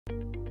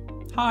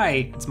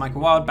Hi, it's Michael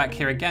Wilde back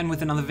here again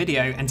with another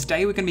video, and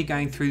today we're going to be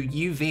going through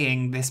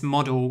UVing this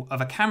model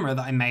of a camera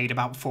that I made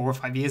about 4 or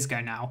 5 years ago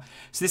now.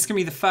 So this is going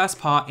to be the first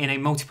part in a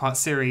multi-part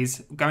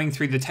series going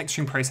through the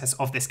texturing process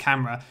of this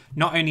camera,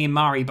 not only in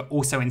Mari but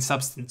also in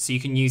Substance, so you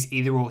can use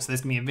either or, so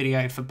there's going to be a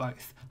video for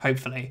both,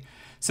 hopefully.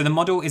 So the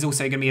model is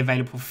also going to be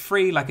available for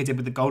free like I did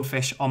with the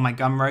goldfish on my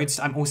Gumroad.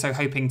 I'm also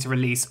hoping to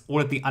release all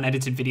of the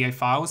unedited video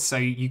files so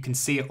you can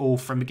see it all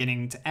from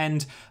beginning to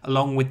end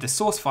along with the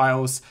source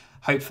files.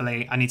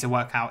 Hopefully, I need to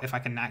work out if I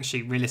can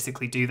actually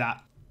realistically do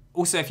that.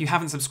 Also, if you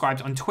haven't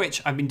subscribed on Twitch,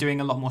 I've been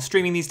doing a lot more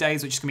streaming these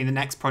days, which is going to be the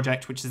next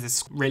project, which is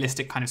this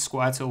realistic kind of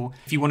Squirtle.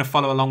 If you want to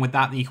follow along with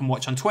that, then you can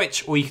watch on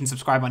Twitch, or you can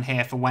subscribe on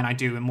here for when I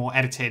do a more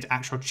edited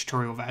actual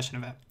tutorial version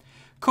of it.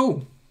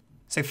 Cool.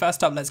 So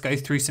first up, let's go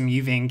through some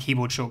UVing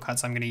keyboard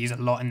shortcuts I'm going to use a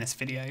lot in this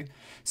video.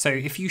 So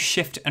if you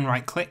shift and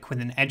right click with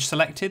an edge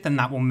selected, then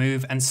that will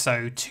move and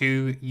sew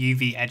two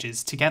UV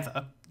edges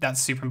together.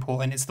 That's super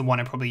important. It's the one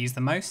I probably use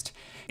the most.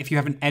 If you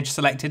have an edge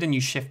selected and you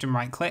shift and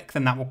right click,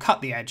 then that will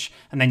cut the edge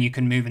and then you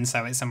can move and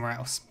sew it somewhere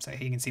else. So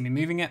here you can see me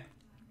moving it.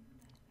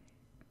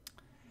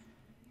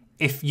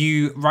 If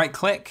you right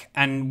click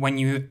and when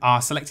you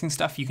are selecting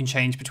stuff, you can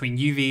change between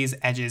UVs,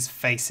 edges,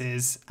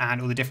 faces,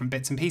 and all the different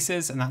bits and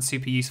pieces. And that's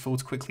super useful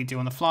to quickly do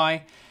on the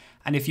fly.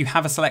 And if you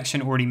have a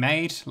selection already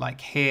made,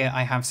 like here,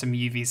 I have some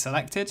UVs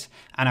selected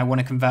and I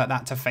want to convert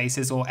that to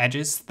faces or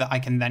edges that I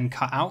can then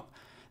cut out,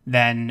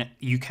 then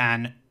you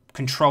can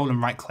control and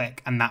right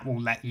click and that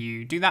will let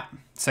you do that.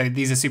 So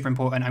these are super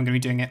important. I'm going to be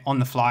doing it on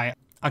the fly.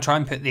 I'll try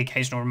and put the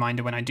occasional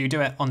reminder when I do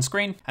it on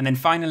screen. And then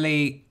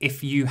finally,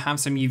 if you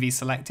have some UV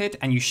selected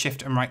and you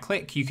shift and right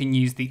click, you can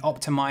use the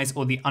optimize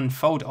or the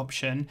unfold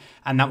option,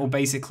 and that will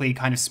basically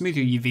kind of smooth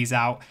your UVs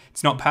out.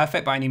 It's not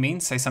perfect by any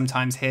means. So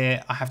sometimes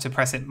here I have to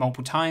press it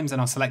multiple times and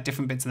I'll select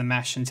different bits of the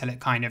mesh until it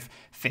kind of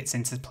fits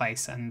into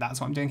place. And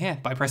that's what I'm doing here.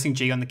 By pressing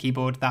G on the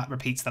keyboard, that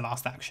repeats the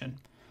last action.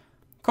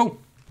 Cool.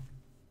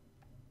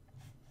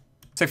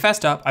 So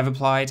first up, I've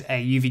applied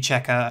a UV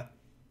checker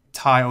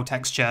tile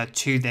texture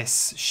to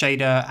this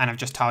shader and I've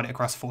just tiled it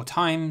across 4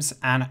 times.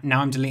 And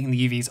now I'm deleting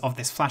the UVs of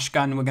this flash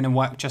gun. We're going to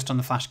work just on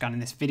the flash gun in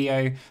this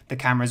video. The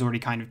camera's already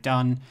kind of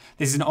done.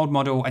 This is an old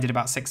model I did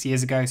about 6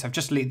 years ago. So I've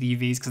just deleted the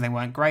UVs because they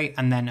weren't great.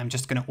 And then I'm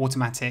just going to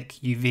automatic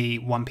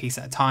UV one piece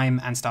at a time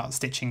and start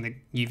stitching the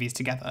UVs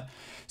together.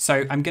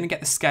 So I'm going to get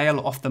the scale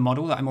off the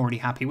model that I'm already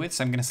happy with.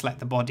 So I'm going to select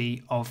the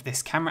body of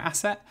this camera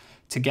asset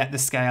to get the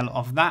scale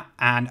of that.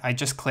 And I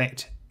just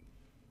clicked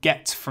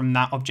get from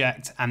that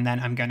object, and then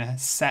I'm going to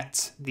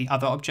set the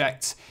other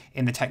object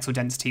in the texel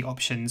density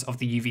options of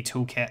the UV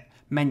toolkit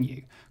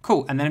menu.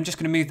 Cool, and then I'm just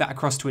going to move that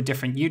across to a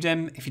different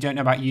UDIM. If you don't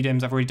know about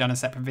UDIMs, I've already done a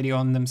separate video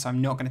on them, so I'm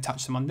not going to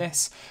touch them on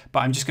this,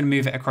 but I'm just going to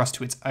move it across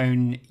to its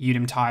own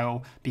UDIM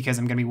tile because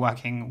I'm going to be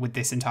working with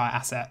this entire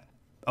asset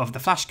of the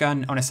flash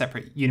gun on a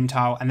separate UDIM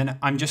tile, and then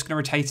I'm just going to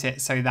rotate it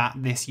so that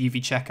this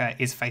UV checker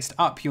is faced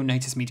up. You'll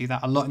notice me do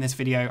that a lot in this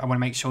video. I want to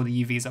make sure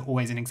the UVs are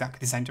always in exactly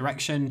the same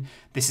direction.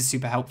 This is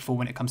super helpful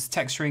when it comes to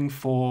texturing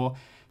for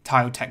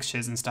tiled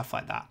textures and stuff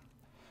like that.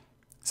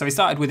 So we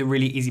started with a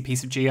really easy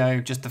piece of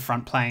geo, just the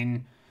front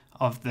plane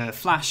of the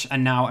flash,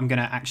 and now I'm going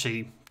to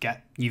actually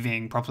get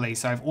UVing properly.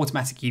 So I've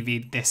automatic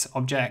UV'd this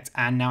object,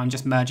 and now I'm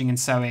just merging and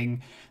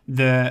sewing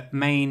the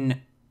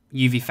main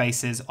UV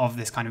faces of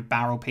this kind of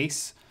barrel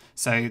piece.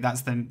 So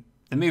that's the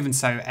move and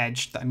sew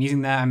edge that I'm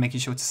using there. I'm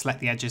making sure to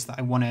select the edges that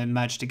I want to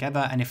merge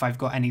together. And if I've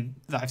got any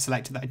that I've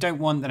selected that I don't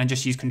want, then I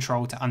just use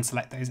Control to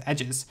unselect those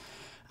edges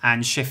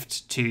and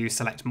Shift to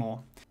select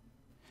more.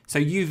 So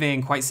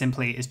UVing, quite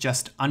simply, is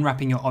just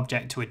unwrapping your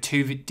object to a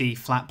 2D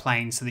flat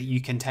plane so that you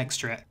can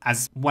texture it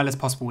as well as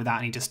possible without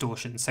any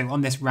distortion. So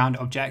on this round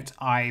object,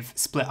 I've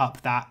split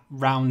up that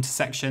round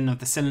section of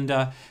the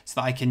cylinder so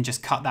that I can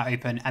just cut that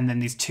open, and then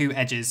these 2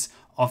 edges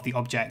of the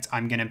object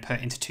I'm going to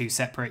put into 2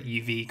 separate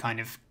UV kind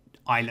of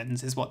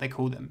islands is what they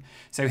call them.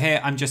 So here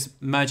I'm just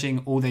merging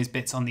all those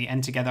bits on the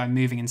end together. I'm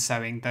moving and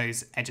sewing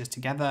those edges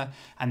together,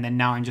 and then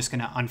now I'm just going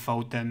to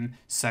unfold them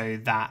so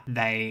that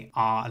they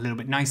are a little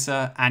bit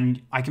nicer.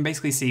 And I can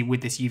basically see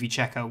with this UV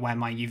checker where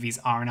my UVs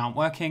are and aren't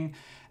working.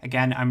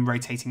 Again, I'm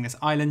rotating this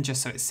island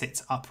just so it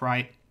sits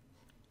upright.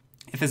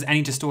 If there's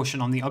any distortion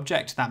on the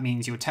object, that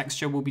means your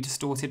texture will be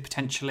distorted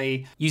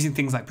potentially. Using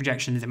things like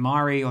projections in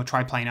Mari or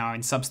triplanar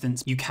in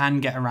Substance, you can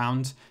get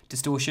around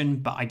distortion,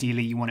 but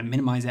ideally you want to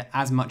minimize it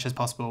as much as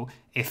possible,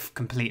 if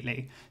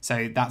completely.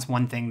 So that's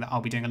one thing that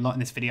I'll be doing a lot in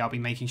this video. I'll be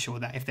making sure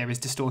that if there is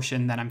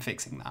distortion, then I'm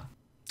fixing that.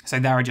 So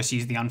there I just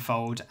used the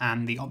unfold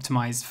and the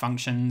optimize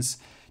functions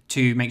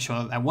to make sure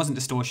that there wasn't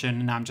distortion,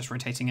 and now I'm just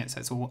rotating it so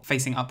it's all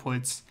facing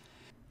upwards.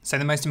 So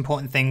the most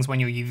important things when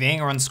you're UVing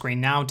are on screen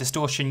now: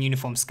 distortion,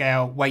 uniform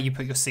scale, where you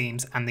put your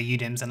seams, and the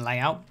UDIMs and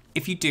layout.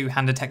 If you do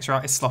hand a texture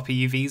artist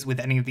sloppy UVs with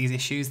any of these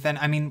issues, then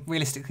I mean,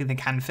 realistically they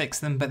can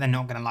fix them, but they're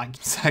not going to like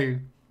you, so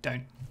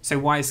don't. So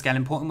why is scale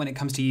important when it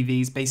comes to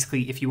UVs?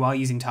 Basically, if you are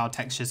using tiled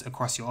textures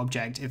across your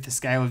object, if the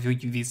scale of your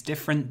UV is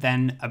different,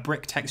 then a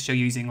brick texture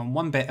using on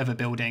one bit of a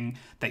building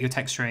that you're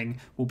texturing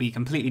will be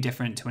completely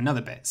different to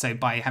another bit. So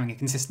by having a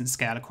consistent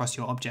scale across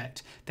your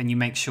object, then you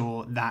make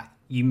sure that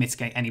you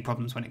mitigate any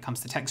problems when it comes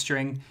to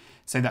texturing.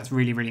 So that's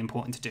really, really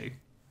important to do.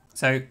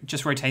 So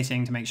just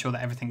rotating to make sure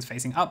that everything's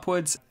facing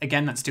upwards.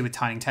 Again, that's to do with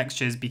tiling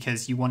textures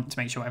because you want to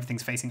make sure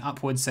everything's facing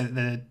upwards so that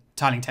the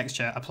tiling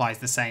texture applies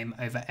the same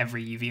over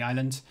every UV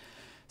island.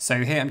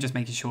 So here I'm just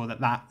making sure that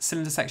that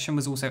cylinder section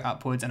was also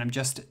upwards, and I'm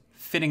just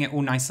fitting it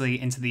all nicely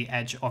into the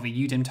edge of a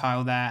UDIM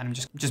tile there, and I'm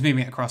just moving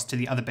it across to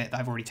the other bit that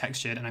I've already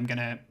textured, and I'm going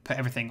to put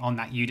everything on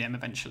that UDIM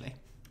eventually.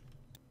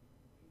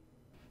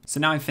 So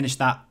now I've finished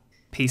that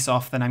piece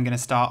off, then I'm going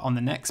to start on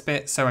the next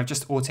bit. So I've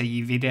just auto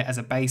UV'd it as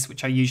a base,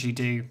 which I usually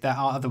do. There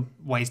are other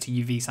ways to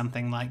UV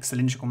something like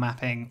cylindrical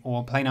mapping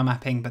or planar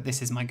mapping, but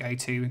this is my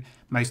go-to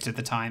most of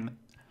the time.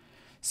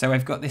 So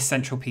I've got this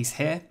central piece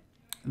here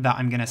that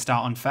I'm going to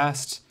start on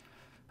first.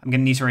 I'm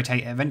going to need to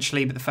rotate it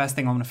eventually, but the first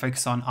thing I want to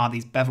focus on are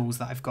these bevels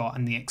that I've got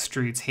and the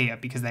extrudes here,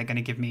 because they're going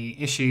to give me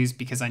issues,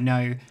 because I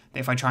know that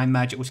if I try and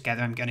merge it all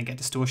together, I'm going to get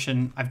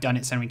distortion. I've done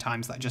it so many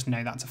times that I just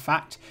know that's a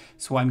fact.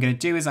 So what I'm going to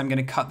do is I'm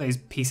going to cut those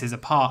pieces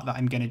apart that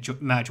I'm going to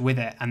merge with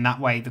it, and that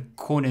way the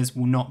corners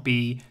will not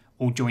be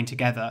all joined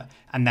together,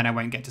 and then I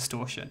won't get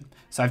distortion.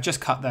 So I've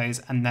just cut those,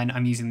 and then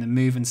I'm using the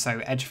move and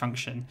sew edge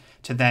function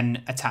to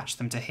then attach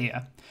them to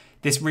here.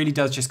 This really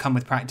does just come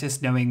with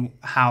practice, knowing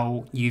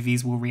how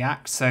UVs will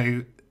react.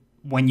 So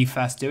when you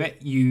first do it,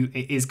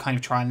 it is kind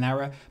of trial and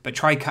error, but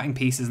try cutting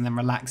pieces and then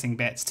relaxing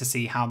bits to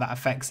see how that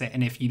affects it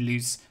and if you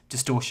lose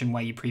distortion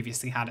where you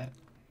previously had it.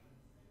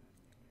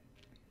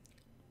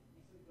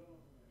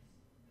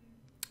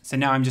 So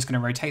now I'm just going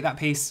to rotate that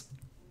piece.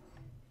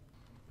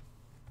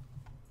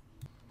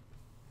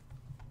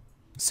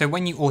 So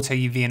when you auto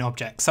UV an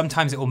object,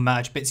 sometimes it will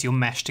merge bits of your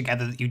mesh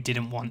together that you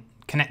didn't want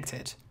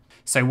connected.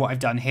 So what I've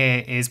done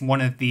here is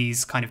one of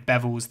these kind of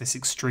bevels, this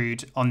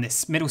extrude on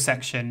this middle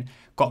section,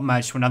 got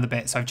merged to another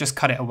bit. So I've just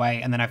cut it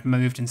away, and then I've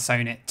moved and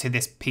sewn it to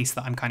this piece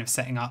that I'm kind of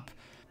setting up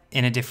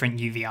in a different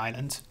UV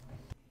island.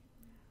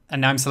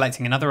 And now I'm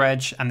selecting another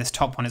edge and this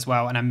top one as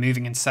well, and I'm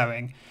moving and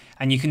sewing.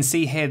 And you can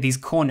see here these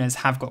corners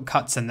have got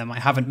cuts in them. I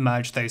haven't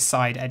merged those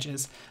side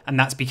edges. And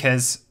that's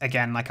because,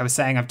 again, like I was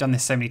saying, I've done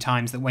this so many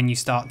times that when you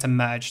start to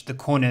merge the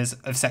corners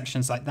of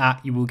sections like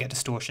that, you will get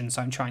distortion.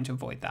 So I'm trying to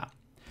avoid that.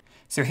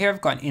 So here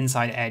I've got an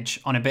inside edge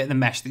on a bit of the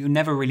mesh that you're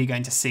never really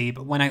going to see,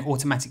 but when I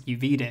automatic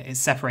UV'd it, it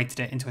separated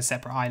it into a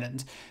separate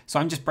island. So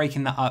I'm just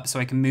breaking that up so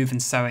I can move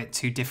and sew it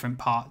to different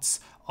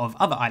parts of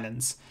other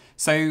islands.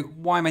 So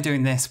why am I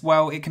doing this?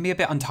 Well, it can be a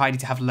bit untidy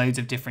to have loads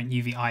of different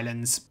UV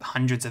islands,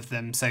 hundreds of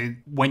them. So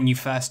when you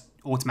first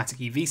automatic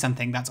UV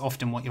something, that's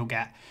often what you'll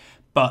get.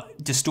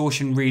 But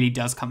distortion really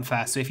does come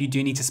first. So if you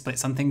do need to split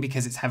something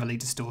because it's heavily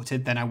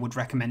distorted, then I would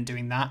recommend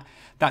doing that.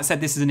 That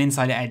said, this is an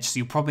inside edge, so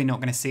you're probably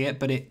not going to see it,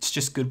 but it's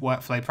just good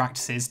workflow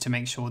practices to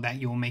make sure that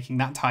you're making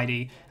that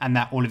tidy and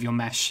that all of your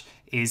mesh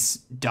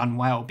is done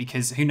well,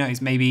 because who knows,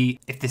 maybe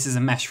if this is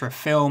a mesh for a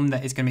film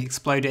that is going to be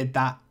exploded,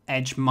 that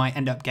edge might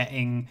end up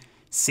getting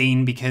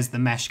seen because the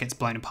mesh gets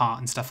blown apart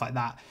and stuff like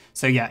that.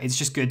 So yeah, it's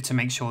just good to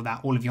make sure that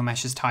all of your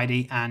mesh is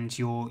tidy and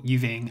you're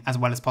UVing as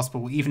well as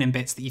possible, even in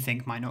bits that you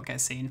think might not get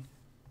seen.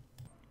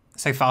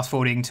 So fast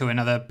forwarding to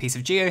another piece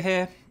of geo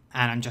here,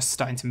 and I'm just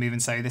starting to move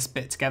and sew this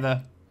bit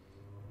together.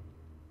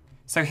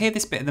 So here,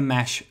 this bit of the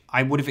mesh,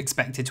 I would have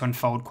expected to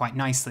unfold quite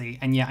nicely,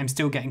 and yet I'm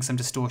still getting some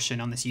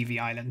distortion on this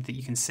UV island that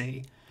you can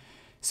see.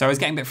 So I was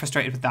getting a bit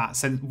frustrated with that.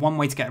 So one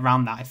way to get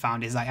around that I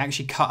found is I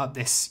actually cut up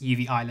this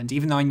UV island,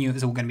 even though I knew it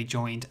was all going to be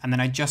joined, and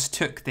then I just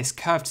took this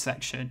curved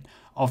section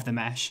of the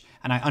mesh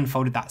and I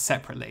unfolded that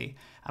separately.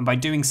 And by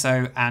doing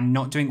so and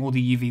not doing all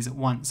the UVs at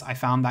once, I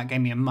found that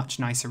gave me a much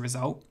nicer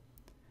result,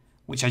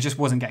 which I just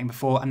wasn't getting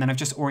before. And then I've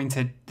just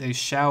oriented those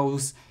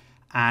shells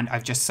and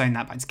I've just sewn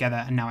that back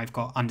together, and now I've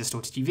got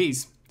undistorted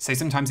UVs. So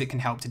sometimes it can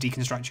help to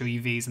deconstruct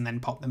your UVs and then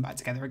pop them back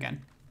together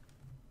again.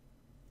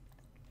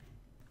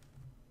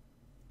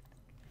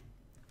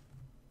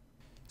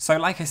 So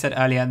like I said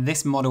earlier,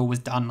 this model was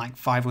done like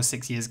 5 or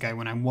 6 years ago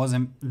when I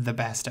wasn't the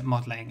best at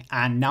modeling.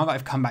 And now that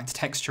I've come back to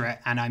texture it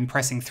and I'm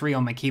pressing 3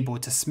 on my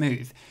keyboard to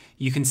smooth,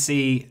 you can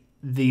see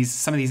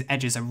some of these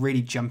edges are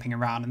really jumping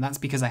around, and that's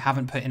because I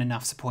haven't put in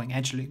enough supporting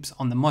edge loops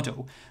on the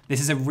model.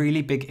 This is a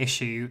really big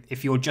issue.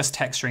 If you're just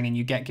texturing and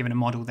you get given a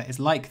model that is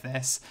like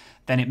this,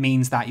 then it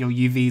means that your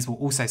UVs will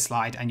also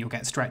slide and you'll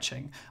get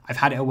stretching. I've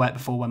had it at work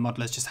before when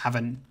modelers just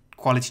haven't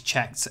quality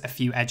checked a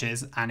few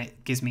edges and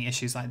it gives me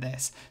issues like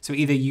this. So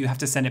either you have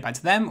to send it back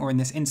to them, or in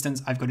this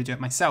instance, I've got to do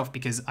it myself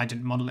because I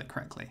didn't model it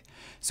correctly.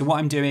 So what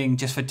I'm doing,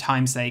 just for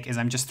time's sake, is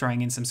I'm just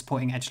throwing in some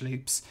supporting edge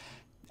loops.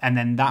 And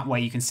then that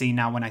way you can see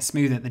now when I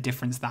smooth it, the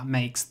difference that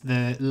makes.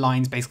 The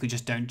lines basically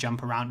just don't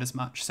jump around as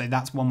much. So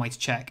that's one way to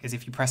check, is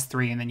if you press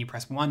 3 and then you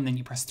press 1, then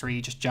you press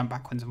 3, just jump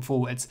backwards and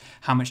forwards,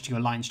 how much do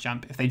your lines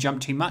jump? If they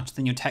jump too much,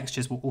 then your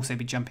textures will also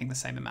be jumping the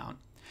same amount.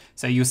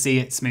 So you'll see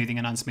it smoothing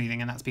and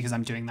unsmoothing, and that's because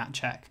I'm doing that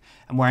check.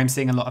 And where I'm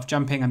seeing a lot of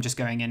jumping, I'm just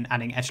going in,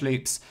 adding edge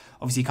loops.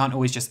 Obviously you can't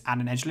always just add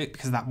an edge loop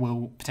because that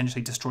will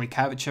potentially destroy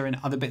curvature in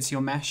other bits of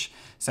your mesh.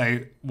 So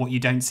what you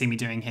don't see me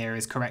doing here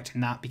is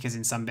correcting that, because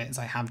in some bits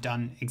I have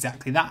done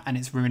exactly that and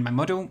it's ruined my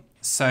model.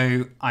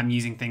 So I'm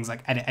using things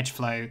like edit edge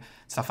flow,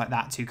 stuff like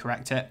that to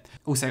correct it.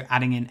 Also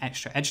adding in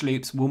extra edge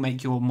loops will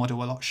make your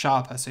model a lot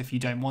sharper. So if you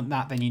don't want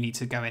that, then you need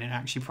to go in and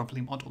actually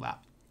properly model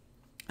that.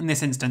 In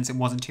this instance, it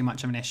wasn't too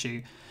much of an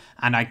issue,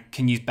 and I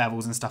can use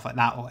bevels and stuff like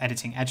that, or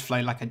editing edge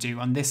flow like I do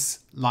on this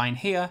line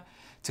here,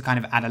 to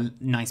kind of add a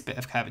nice bit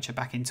of curvature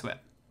back into it.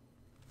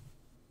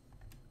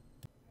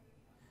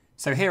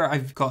 So here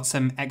I've got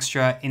some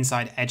extra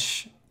inside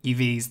edge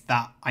UVs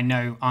that I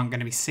know aren't going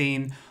to be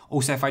seen.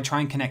 Also, if I try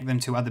and connect them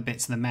to other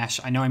bits of the mesh,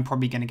 I know I'm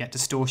probably going to get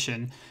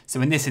distortion.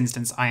 So in this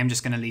instance, I am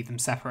just going to leave them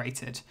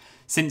separated.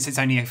 Since it's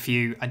only a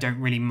few, I don't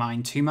really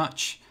mind too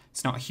much.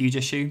 It's not a huge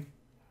issue.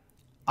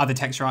 Other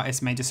texture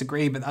artists may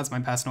disagree, but that's my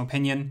personal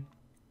opinion.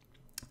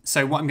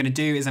 So what I'm going to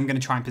do is I'm going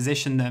to try and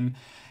position them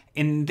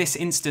in this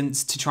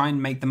instance to try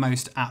and make the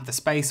most out of the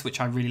space,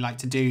 which I really like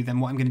to do. Then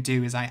what I'm going to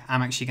do is I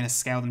am actually going to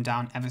scale them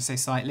down ever so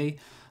slightly.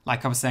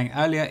 Like I was saying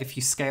earlier, if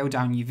you scale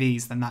down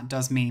UVs, then that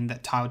does mean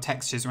that tiled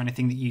textures or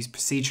anything that you use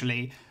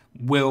procedurally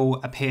will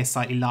appear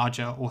slightly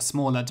larger or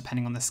smaller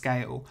depending on the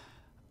scale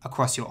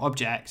across your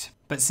object.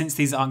 But since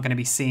these aren't going to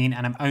be seen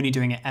and I'm only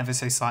doing it ever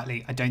so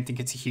slightly, I don't think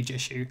it's a huge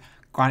issue.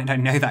 Granted, I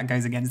know that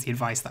goes against the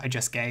advice that I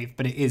just gave,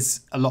 but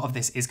a lot of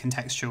this is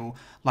contextual.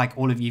 Like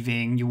all of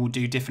UVing, you will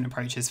do different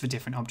approaches for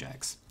different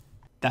objects.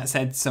 That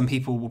said, some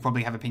people will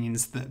probably have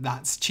opinions that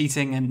that's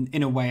cheating, and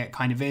in a way it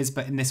kind of is,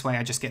 but in this way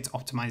I just get to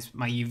optimize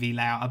my UV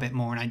layout a bit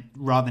more, and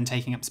rather than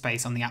taking up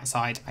space on the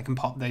outside, I can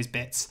pop those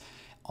bits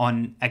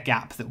on a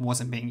gap that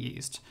wasn't being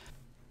used.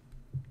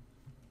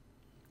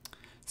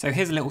 So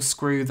here's a little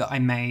screw that I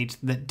made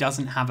that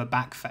doesn't have a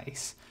back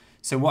face.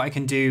 So what I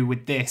can do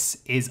with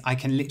this is I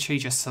can literally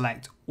just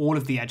select all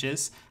of the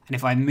edges, and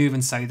if I move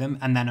and sew them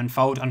and then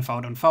unfold,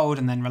 unfold, unfold,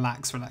 and then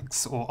relax,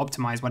 or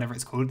optimize, whatever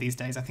it's called these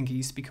days, I think it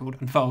used to be called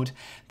unfold,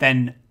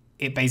 then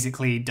it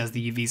basically does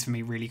the UVs for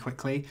me really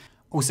quickly.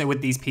 Also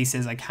with these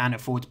pieces, I can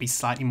afford to be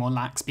slightly more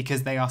lax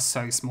because they are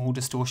so small,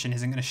 distortion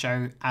isn't going to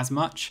show as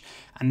much.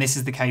 And this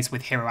is the case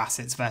with hero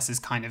assets versus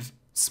kind of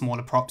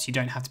smaller props. You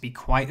don't have to be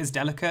quite as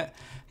delicate.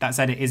 That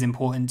said, it is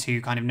important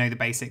to kind of know the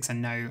basics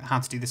and know how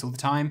to do this all the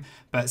time,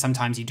 but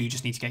sometimes you do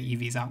just need to get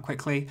UVs out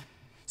quickly.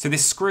 So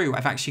this screw,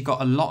 I've actually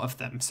got a lot of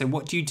them. So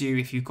what do you do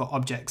if you've got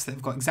objects that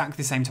have got exactly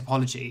the same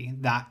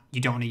topology that you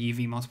don't want to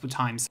UV multiple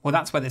times? Well,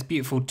 that's where this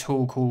beautiful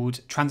tool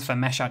called Transfer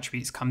Mesh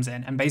Attributes comes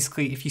in. And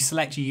basically, if you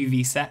select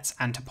UV sets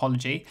and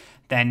topology,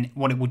 then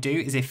what it will do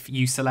is if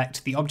you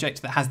select the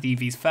object that has the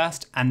UVs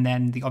first, and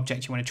then the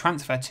object you want to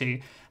transfer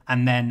to,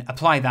 and then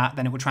apply that,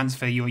 then it will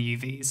transfer your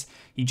UVs.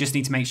 You just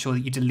need to make sure that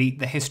you delete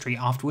the history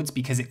afterwards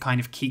because it kind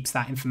of keeps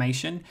that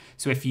information.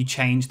 So if you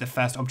change the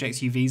first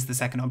object's UVs, the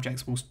second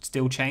objects will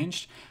still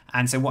change.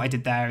 And so what I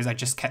did there is I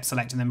just kept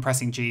selecting them,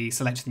 pressing G,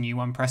 select the new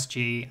one, press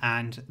G,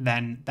 and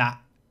then that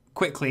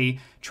quickly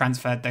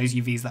transferred those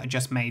UVs that I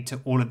just made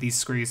to all of these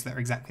screws that are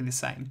exactly the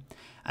same.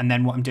 And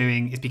then what I'm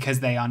doing is,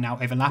 because they are now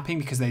overlapping,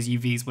 because those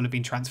UVs will have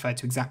been transferred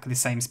to exactly the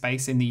same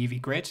space in the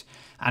UV grid,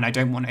 and I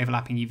don't want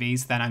overlapping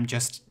UVs, then I'm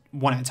just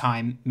one at a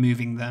time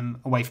moving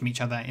them away from each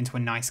other into a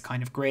nice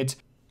kind of grid.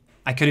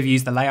 I could have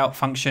used the layout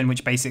function,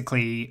 which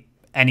basically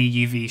any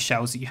UV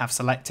shells that you have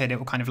selected, it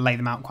will kind of lay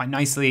them out quite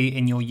nicely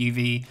in your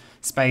UV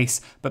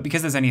space. But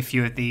because there's only a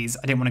few of these,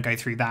 I didn't want to go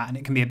through that, and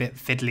it can be a bit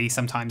fiddly.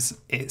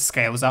 Sometimes it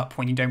scales up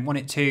when you don't want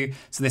it to.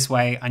 So this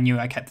way I knew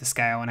I kept the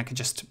scale and I could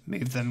just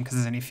move them because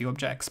there's only a few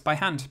objects by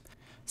hand.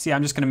 So yeah,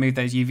 I'm just going to move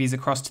those UVs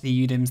across to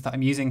the UDIMs that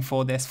I'm using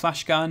for this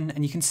flash gun,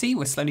 and you can see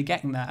we're slowly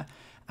getting there.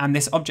 And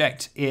this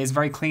object is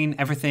very clean.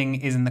 Everything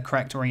is in the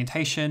correct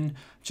orientation.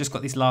 Just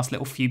got these last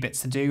little few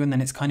bits to do, and then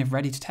it's kind of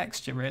ready to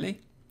texture,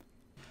 really.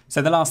 So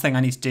the last thing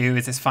I need to do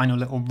is this final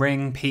little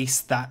ring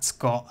piece that's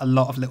got a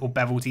lot of little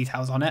bevel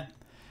details on it.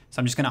 So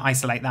I'm just going to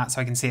isolate that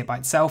so I can see it by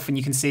itself. And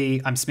you can see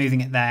I'm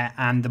smoothing it there,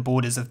 and the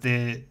borders of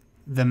the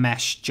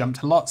mesh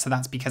jumped a lot. So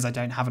that's because I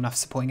don't have enough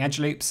supporting edge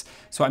loops.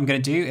 So what I'm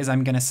going to do is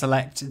I'm going to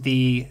select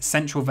the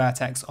central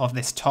vertex of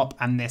this top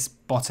and this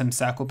bottom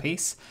circle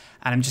piece.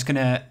 And I'm just going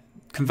to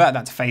convert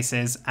that to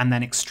faces and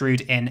then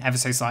extrude in ever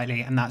so slightly,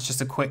 and that's just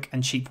a quick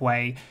and cheap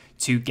way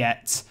to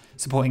get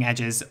supporting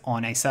edges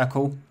on a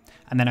circle.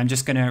 And then I'm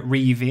just going to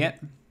re-UV it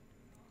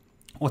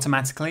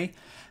automatically,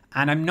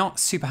 and I'm not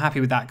super happy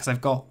with that because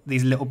I've got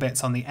these little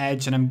bits on the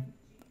edge, and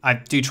I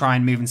do try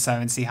and move and sew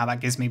and see how that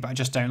gives me, but I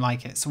just don't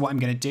like it. So what I'm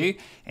going to do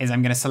is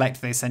I'm going to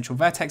select those central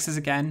vertexes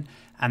again,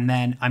 and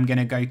then I'm going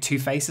to go to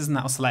faces, and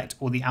that will select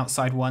all the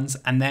outside ones.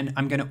 And then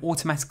I'm going to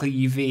automatically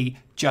UV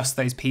just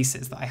those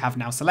pieces that I have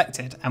now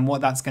selected. And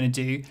what that's going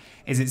to do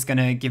is it's going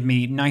to give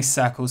me nice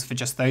circles for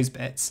just those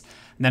bits.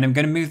 And then I'm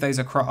going to move those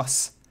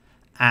across.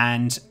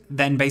 And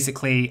then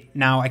basically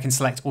now I can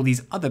select all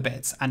these other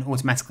bits and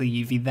automatically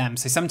UV them.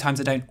 So sometimes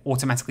I don't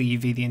automatically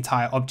UV the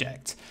entire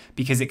object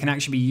because it can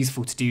actually be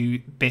useful to do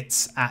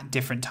bits at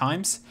different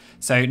times.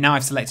 So now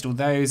I've selected all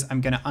those,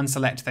 I'm going to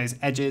unselect those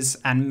edges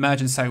and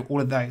merge and sew all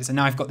of those. And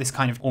now I've got this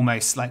kind of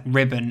almost like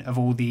ribbon of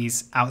all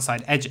these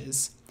outside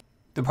edges.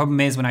 The problem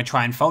is when I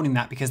try unfolding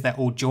that, because they're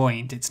all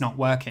joined, it's not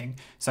working.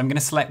 So I'm going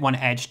to select one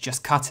edge,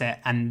 just cut it,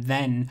 and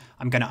then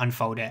I'm going to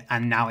unfold it.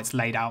 And now it's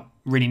laid out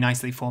really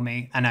nicely for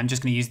me. And I'm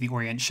just going to use the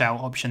Orient Shell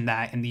option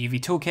there in the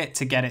UV toolkit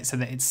to get it so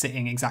that it's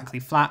sitting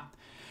exactly flat.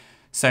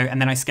 So, and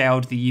then I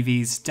scaled the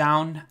UVs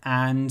down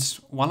and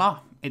voila,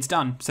 it's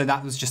done. So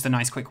that was just a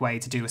nice quick way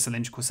to do a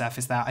cylindrical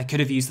surface there. I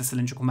could have used the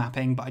cylindrical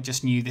mapping, but I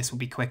just knew this would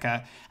be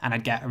quicker and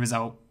I'd get a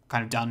result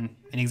kind of done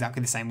in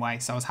exactly the same way.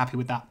 So I was happy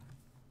with that.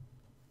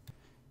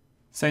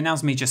 So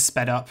now's me just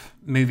sped up,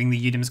 moving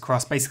the UDIMs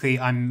across. Basically,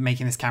 I'm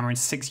making this camera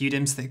into 6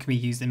 UDIMs that can be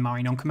used in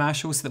Mari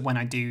non-commercial, so that when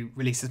I do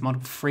release this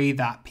model for free,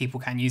 that people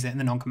can use it in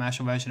the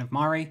non-commercial version of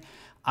Mari.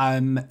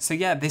 So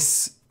yeah,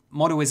 this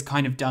model is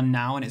kind of done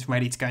now and it's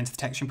ready to go into the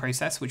texturing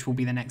process, which will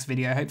be the next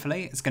video,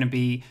 hopefully. It's going to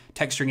be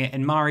texturing it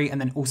in Mari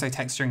and then also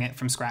texturing it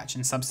from scratch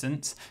in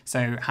Substance.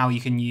 So how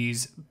you can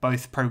use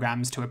both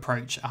programs to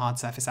approach a hard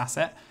surface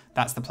asset.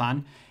 That's the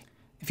plan.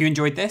 If you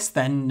enjoyed this,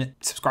 then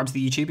subscribe to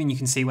the YouTube and you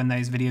can see when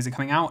those videos are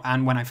coming out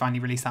and when I finally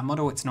release that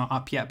model. It's not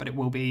up yet, but it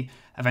will be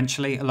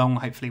eventually, along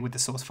hopefully with the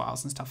source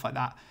files and stuff like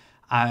that.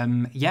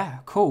 Yeah,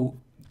 cool.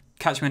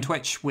 Catch me on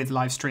Twitch with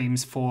live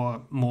streams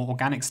for more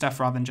organic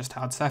stuff rather than just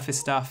hard surface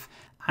stuff.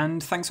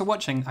 And thanks for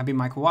watching. I've been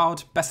Michael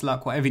Wilde. Best of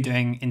luck whatever you're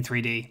doing in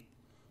 3D.